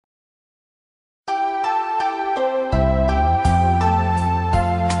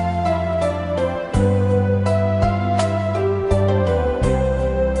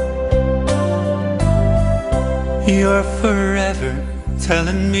You're forever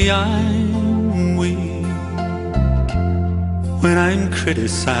telling me I'm weak. When I'm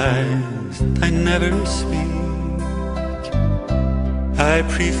criticized, I never speak. I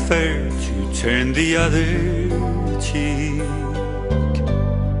prefer to turn the other cheek.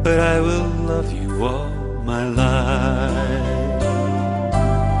 But I will love you all my life.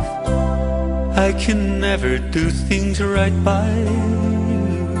 I can never do things right by you.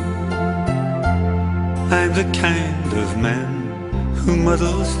 I'm the kind of man who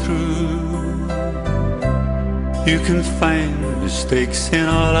muddles through. You can find mistakes in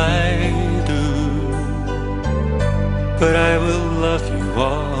all I do, but I will love you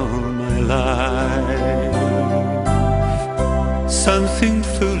all my life. Something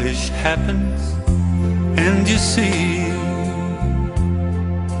foolish happens, and you see,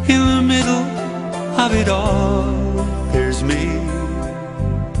 in the middle of it all, there's me.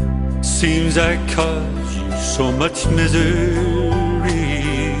 Seems I cause you so much misery,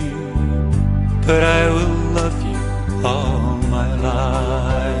 but I will love you all my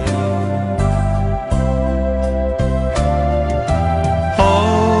life.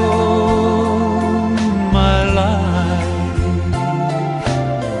 All my life,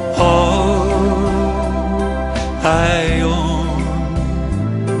 all I own,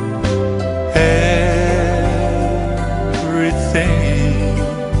 everything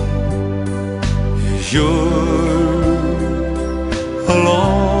is yours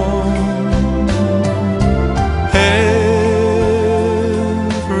alone.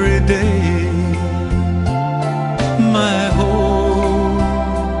 Every day, my whole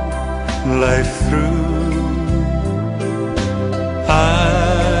life through, I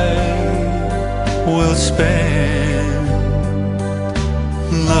will spend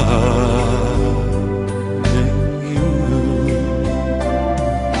loving you.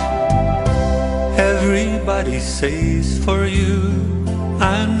 Everybody says for you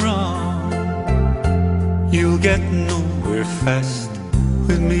I'm wrong. You'll get nowhere fast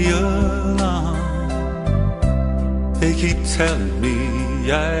with me alone. They keep telling me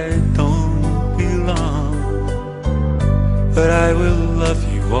I don't belong, but I will love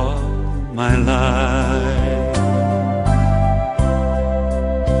you all my life.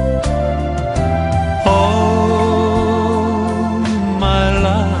 All my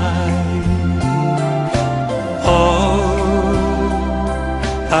life, all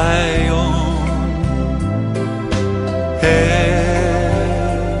I own,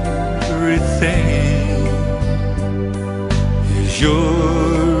 everything is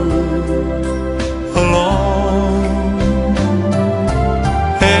yours alone.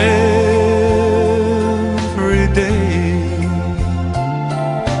 Every day,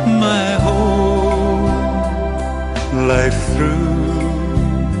 my whole life through,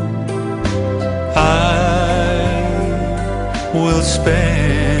 I will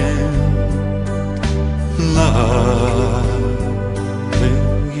spend loving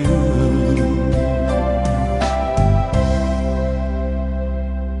you.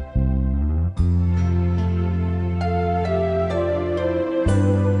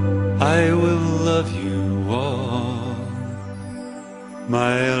 I will love you all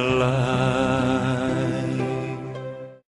my